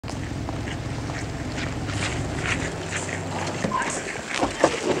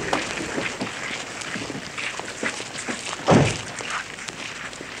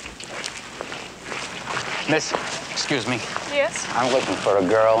Miss, excuse me. Yes? I'm looking for a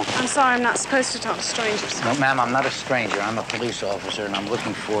girl. I'm sorry, I'm not supposed to talk to strangers. No, ma'am, I'm not a stranger. I'm a police officer, and I'm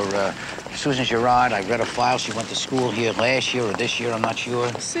looking for Susan Girard. I read her file. She went to school here last year or this year. I'm not sure.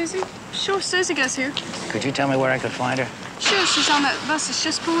 Susie? Sure, Susie goes here. Could you tell me where I could find her? Sure, she's on that bus that's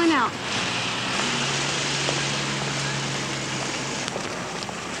just pulling out.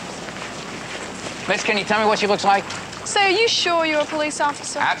 Miss, can you tell me what she looks like? Say, are you sure you're a police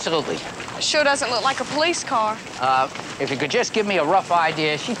officer? Absolutely. It sure doesn't look like a police car. If you could just give me a rough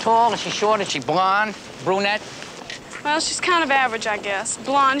idea. Is she tall? Is she short? Is she blonde? Brunette? Well, she's kind of average, I guess.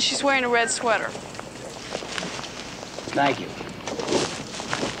 Blonde, she's wearing a red sweater. Thank you.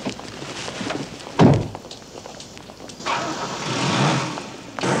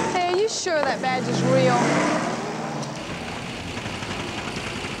 Hey, are you sure that badge is real?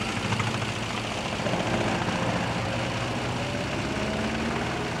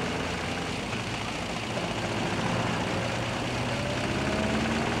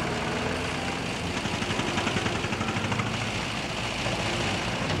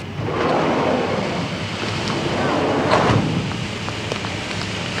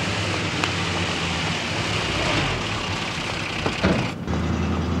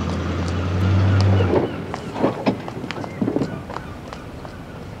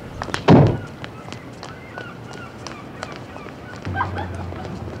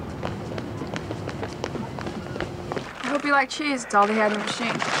 I hope you like cheese. It's all they had in the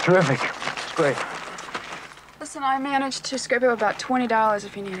machine. Terrific. It's great. Listen, I managed to scrape up about $20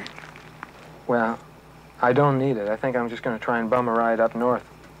 if you need it. Well, I don't need it. I think I'm just going to try and bum a ride up north.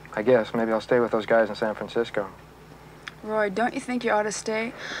 I guess. Maybe I'll stay with those guys in San Francisco. Roy, don't you think you ought to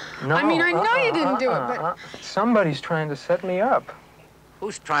stay? No. I mean, I know you didn't do it, but... Somebody's trying to set me up.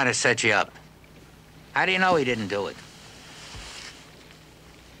 Who's trying to set you up? How do you know he didn't do it?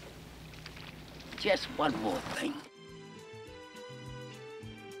 Just one more thing.